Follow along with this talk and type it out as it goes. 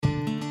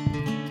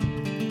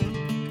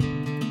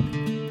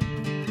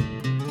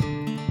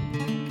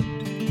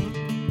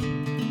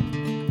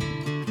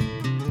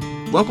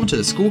Welcome to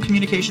the School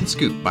Communication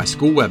Scoop by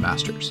School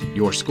Webmasters,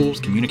 your school's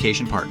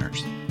communication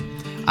partners.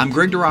 I'm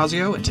Greg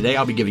DeRazio, and today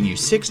I'll be giving you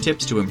 6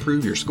 tips to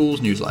improve your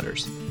school's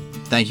newsletters.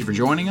 Thank you for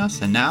joining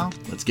us, and now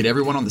let's get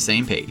everyone on the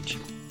same page.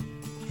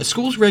 A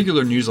school's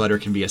regular newsletter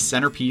can be a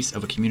centerpiece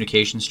of a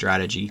communication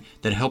strategy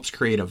that helps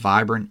create a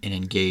vibrant and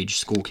engaged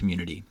school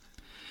community.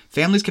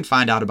 Families can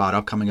find out about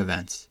upcoming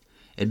events.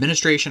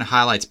 Administration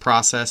highlights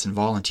process and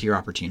volunteer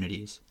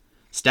opportunities.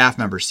 Staff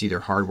members see their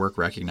hard work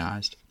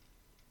recognized.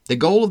 The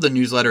goal of the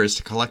newsletter is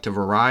to collect a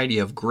variety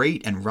of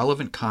great and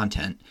relevant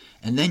content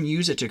and then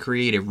use it to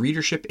create a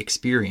readership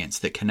experience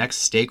that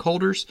connects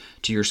stakeholders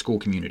to your school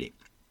community.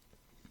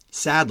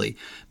 Sadly,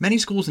 many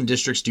schools and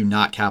districts do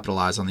not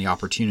capitalize on the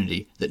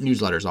opportunity that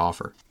newsletters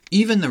offer.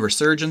 Even the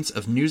resurgence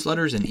of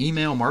newsletters and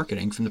email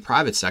marketing from the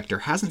private sector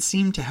hasn't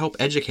seemed to help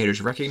educators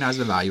recognize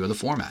the value of the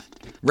format.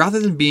 Rather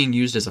than being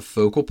used as a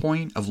focal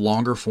point of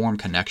longer form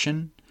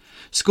connection,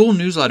 school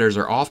newsletters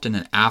are often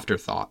an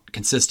afterthought,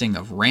 consisting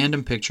of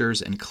random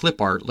pictures and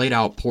clip art laid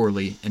out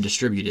poorly and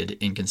distributed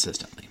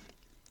inconsistently.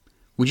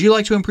 Would you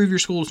like to improve your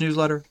school's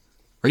newsletter?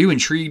 Are you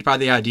intrigued by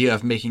the idea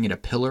of making it a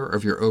pillar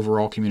of your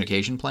overall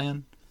communication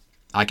plan?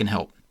 I can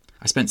help.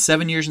 I spent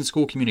 7 years in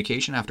school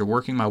communication after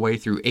working my way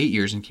through 8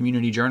 years in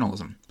community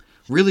journalism.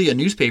 Really, a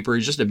newspaper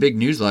is just a big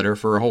newsletter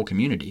for a whole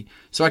community,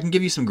 so I can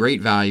give you some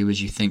great value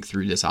as you think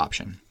through this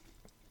option.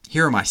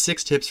 Here are my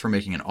 6 tips for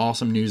making an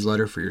awesome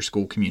newsletter for your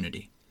school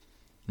community.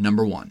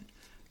 Number 1,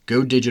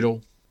 go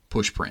digital,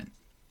 push print.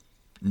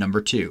 Number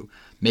 2,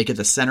 make it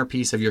the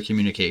centerpiece of your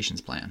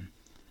communications plan.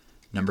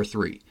 Number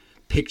 3,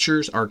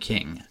 pictures are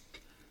king.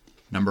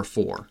 Number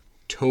 4,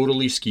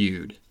 totally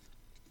skewed.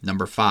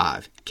 Number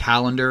 5,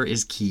 calendar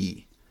is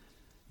key.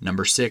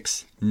 Number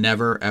 6,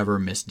 never ever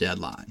miss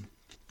deadline.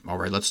 All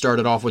right, let's start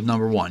it off with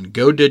number 1,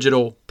 go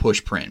digital,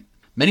 push print.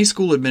 Many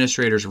school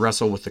administrators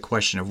wrestle with the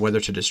question of whether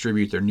to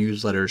distribute their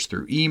newsletters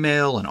through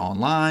email and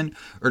online,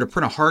 or to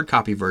print a hard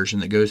copy version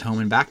that goes home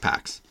in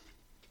backpacks.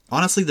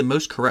 Honestly, the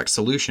most correct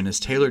solution is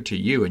tailored to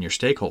you and your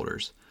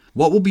stakeholders.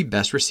 What will be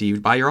best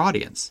received by your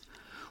audience?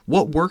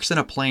 What works in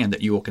a plan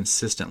that you will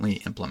consistently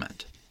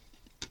implement?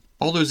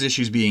 All those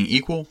issues being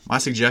equal, my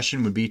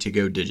suggestion would be to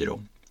go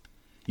digital.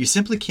 You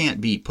simply can't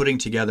beat putting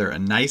together a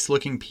nice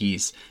looking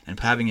piece and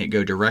having it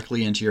go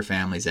directly into your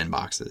family's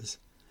inboxes.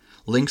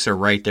 Links are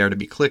right there to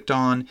be clicked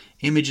on,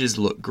 images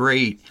look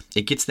great,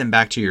 it gets them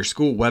back to your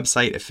school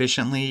website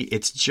efficiently,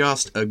 it's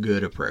just a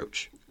good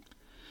approach.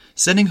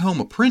 Sending home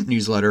a print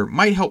newsletter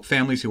might help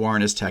families who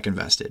aren't as tech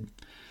invested,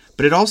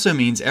 but it also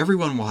means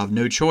everyone will have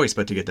no choice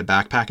but to get the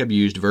backpack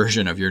abused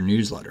version of your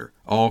newsletter,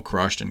 all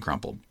crushed and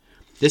crumpled.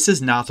 This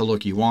is not the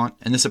look you want,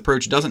 and this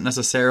approach doesn't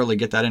necessarily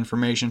get that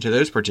information to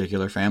those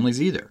particular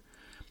families either.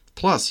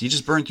 Plus, you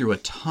just burn through a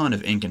ton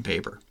of ink and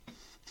paper.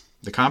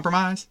 The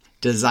compromise?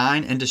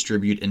 Design and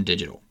distribute in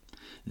digital.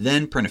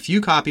 Then print a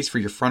few copies for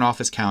your front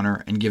office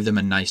counter and give them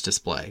a nice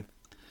display.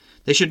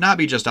 They should not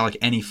be just like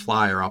any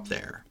flyer up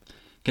there.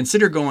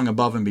 Consider going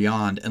above and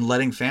beyond and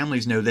letting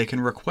families know they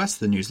can request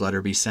the newsletter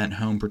be sent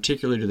home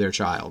particularly to their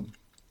child.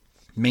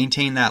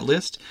 Maintain that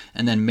list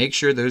and then make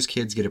sure those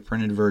kids get a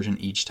printed version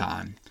each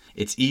time.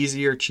 It's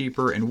easier,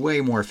 cheaper, and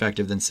way more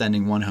effective than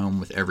sending one home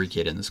with every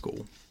kid in the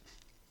school.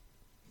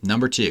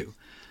 Number 2,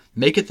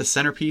 make it the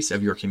centerpiece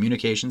of your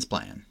communications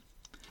plan.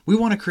 We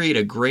want to create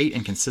a great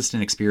and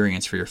consistent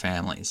experience for your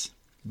families.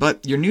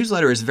 But your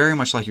newsletter is very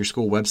much like your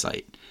school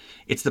website.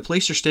 It's the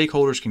place your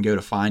stakeholders can go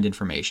to find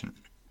information.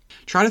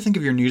 Try to think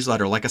of your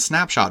newsletter like a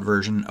snapshot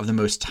version of the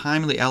most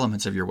timely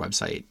elements of your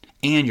website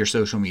and your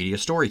social media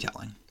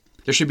storytelling.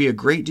 There should be a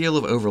great deal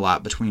of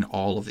overlap between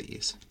all of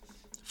these.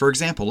 For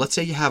example, let's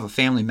say you have a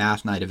family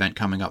math night event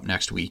coming up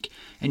next week,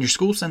 and your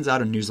school sends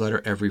out a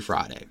newsletter every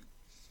Friday.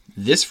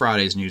 This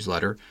Friday's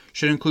newsletter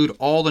should include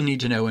all the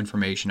need-to-know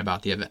information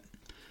about the event.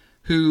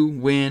 Who,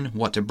 when,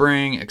 what to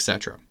bring,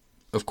 etc.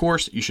 Of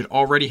course, you should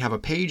already have a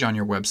page on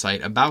your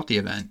website about the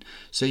event,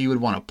 so you would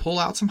want to pull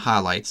out some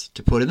highlights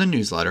to put in the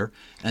newsletter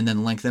and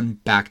then link them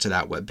back to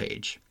that web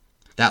page.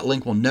 That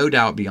link will no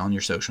doubt be on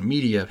your social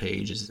media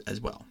pages as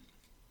well.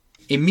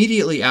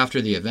 Immediately after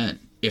the event,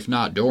 if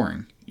not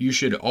during, you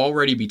should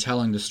already be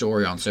telling the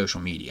story on social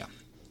media.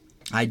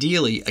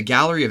 Ideally, a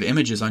gallery of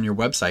images on your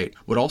website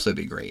would also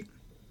be great.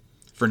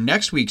 For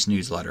next week's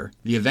newsletter,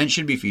 the event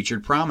should be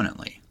featured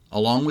prominently,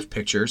 along with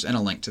pictures and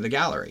a link to the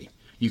gallery.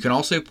 You can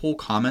also pull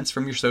comments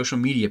from your social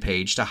media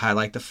page to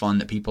highlight the fun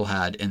that people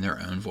had in their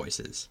own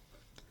voices.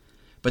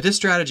 But this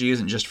strategy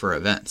isn't just for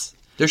events.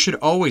 There should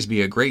always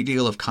be a great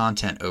deal of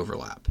content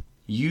overlap,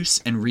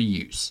 use and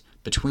reuse,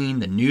 between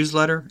the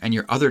newsletter and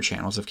your other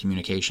channels of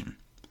communication.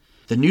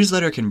 The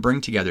newsletter can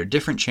bring together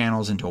different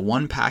channels into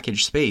one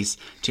package space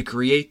to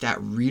create that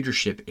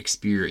readership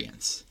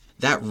experience.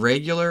 That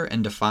regular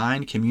and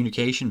defined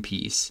communication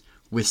piece,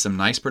 with some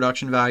nice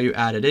production value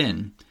added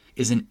in,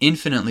 is an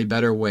infinitely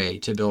better way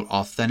to build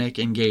authentic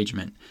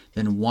engagement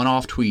than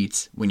one-off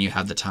tweets when you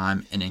have the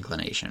time and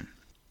inclination.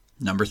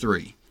 Number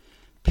 3,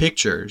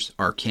 pictures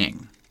are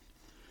king.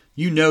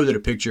 You know that a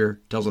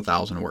picture tells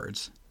 1,000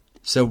 words.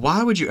 So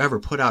why would you ever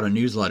put out a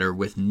newsletter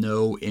with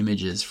no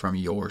images from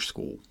your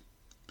school?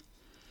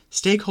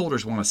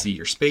 Stakeholders want to see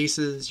your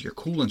spaces, your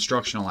cool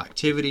instructional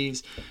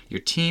activities, your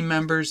team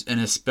members,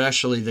 and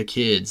especially the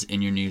kids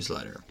in your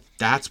newsletter.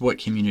 That's what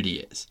community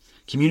is.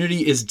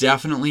 Community is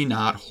definitely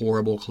not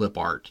horrible clip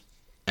art,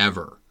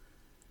 ever.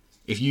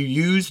 If you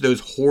use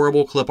those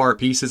horrible clip art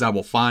pieces, I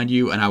will find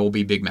you and I will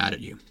be big mad at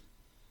you.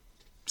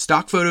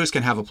 Stock photos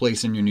can have a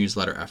place in your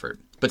newsletter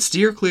effort, but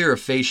steer clear of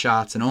face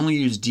shots and only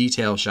use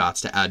detail shots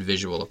to add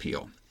visual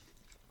appeal.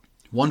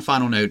 One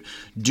final note,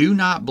 do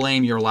not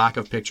blame your lack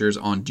of pictures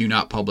on do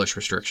not publish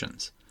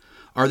restrictions.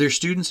 Are there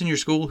students in your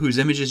school whose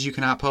images you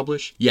cannot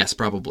publish? Yes,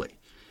 probably.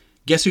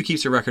 Guess who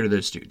keeps a record of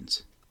those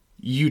students?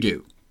 You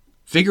do.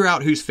 Figure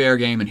out who's fair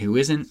game and who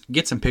isn't,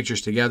 get some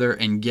pictures together,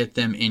 and get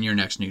them in your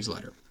next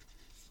newsletter.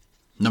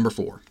 Number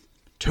 4,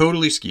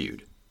 totally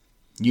skewed.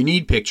 You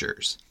need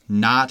pictures,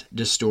 not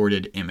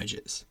distorted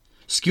images.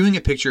 Skewing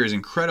a picture is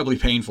incredibly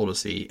painful to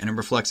see, and it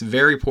reflects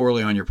very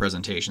poorly on your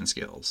presentation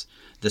skills,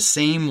 the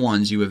same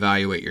ones you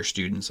evaluate your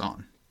students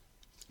on.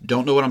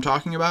 Don't know what I'm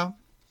talking about?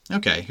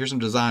 Okay, here's some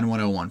Design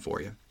 101 for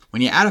you.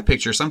 When you add a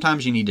picture,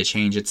 sometimes you need to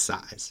change its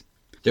size.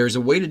 There is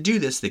a way to do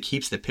this that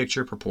keeps the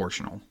picture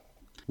proportional.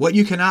 What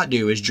you cannot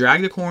do is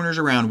drag the corners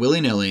around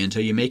willy-nilly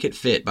until you make it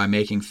fit by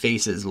making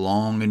faces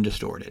long and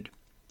distorted.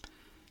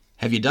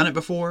 Have you done it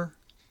before?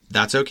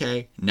 That's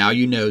okay. Now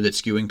you know that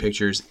skewing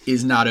pictures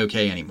is not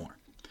okay anymore.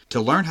 To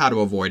learn how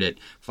to avoid it,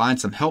 find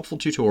some helpful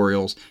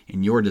tutorials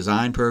in your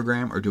design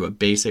program or do a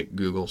basic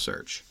Google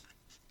search.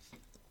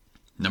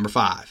 Number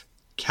 5,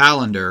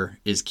 calendar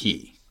is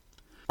key.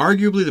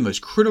 Arguably the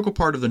most critical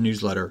part of the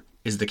newsletter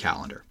is the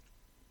calendar.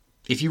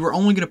 If you were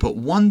only going to put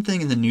one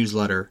thing in the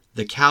newsletter,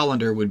 the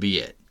calendar would be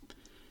it.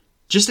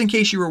 Just in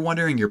case you were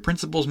wondering, your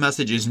principal's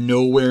message is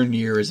nowhere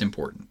near as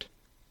important.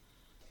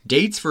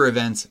 Dates for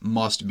events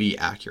must be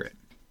accurate.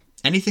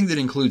 Anything that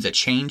includes a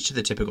change to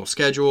the typical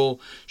schedule,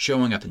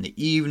 showing up in the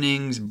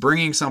evenings,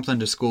 bringing something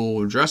to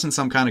school, dressing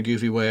some kind of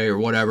goofy way or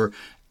whatever,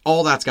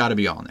 all that's got to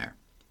be on there.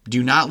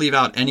 Do not leave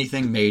out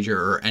anything major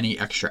or any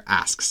extra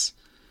asks.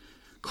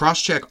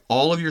 Cross-check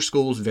all of your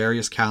school's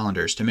various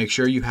calendars to make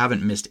sure you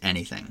haven't missed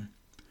anything.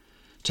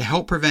 To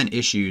help prevent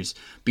issues,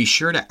 be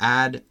sure to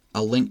add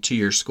a link to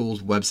your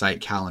school's website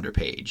calendar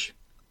page.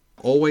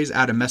 Always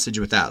add a message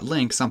with that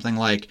link, something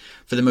like,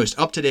 for the most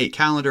up-to-date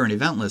calendar and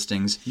event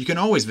listings, you can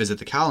always visit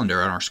the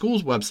calendar on our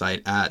school's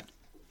website at...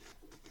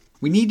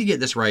 We need to get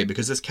this right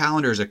because this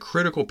calendar is a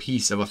critical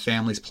piece of a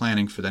family's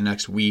planning for the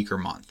next week or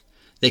month.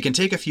 They can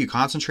take a few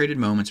concentrated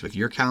moments with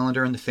your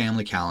calendar and the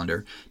family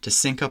calendar to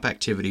sync up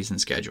activities and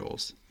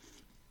schedules.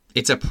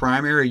 It's a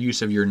primary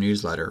use of your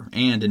newsletter,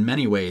 and in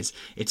many ways,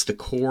 it's the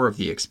core of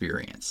the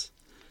experience.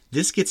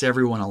 This gets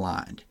everyone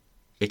aligned.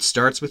 It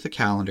starts with the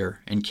calendar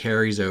and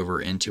carries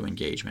over into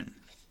engagement.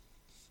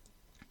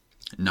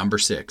 Number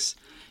 6,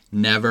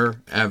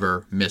 never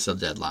ever miss a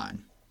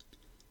deadline.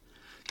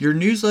 Your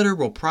newsletter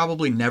will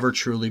probably never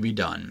truly be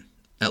done,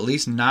 at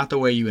least not the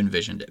way you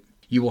envisioned it.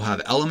 You will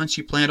have elements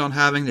you planned on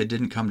having that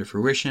didn't come to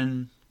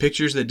fruition,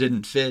 pictures that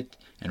didn't fit,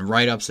 and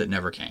write-ups that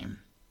never came.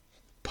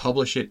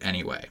 Publish it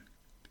anyway.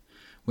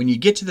 When you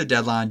get to the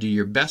deadline, do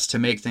your best to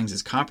make things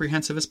as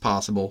comprehensive as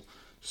possible,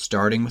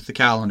 starting with the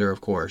calendar,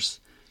 of course,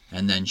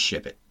 and then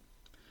ship it.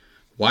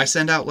 Why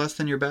send out less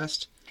than your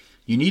best?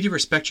 You need to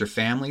respect your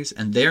families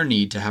and their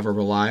need to have a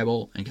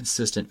reliable and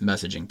consistent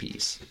messaging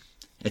piece.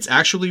 It's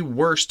actually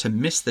worse to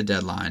miss the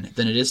deadline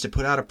than it is to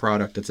put out a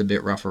product that's a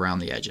bit rough around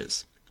the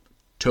edges.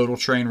 Total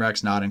train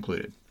wrecks not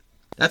included.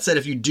 That said,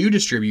 if you do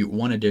distribute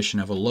one edition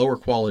of a lower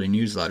quality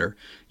newsletter,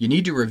 you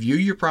need to review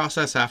your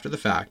process after the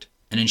fact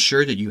and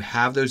ensure that you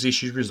have those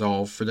issues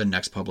resolved for the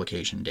next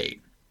publication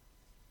date.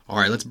 All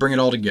right, let's bring it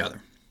all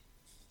together.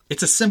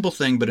 It's a simple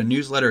thing, but a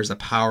newsletter is a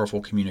powerful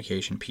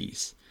communication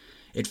piece.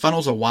 It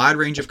funnels a wide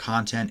range of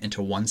content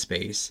into one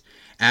space,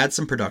 adds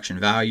some production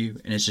value,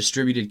 and is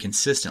distributed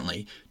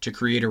consistently to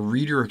create a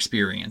reader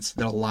experience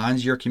that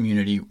aligns your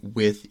community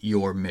with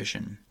your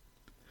mission.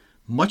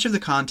 Much of the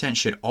content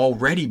should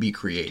already be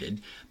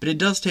created, but it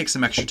does take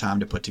some extra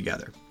time to put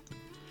together.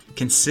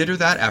 Consider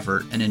that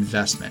effort an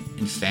investment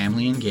in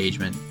family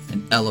engagement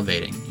and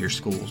elevating your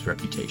school's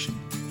reputation.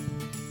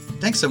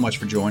 Thanks so much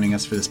for joining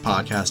us for this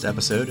podcast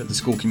episode of the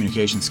School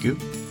Communication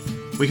Scoop.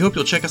 We hope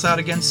you'll check us out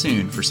again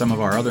soon for some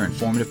of our other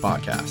informative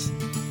podcasts.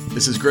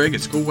 This is Greg at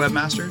School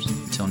Webmasters.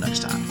 Until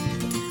next time.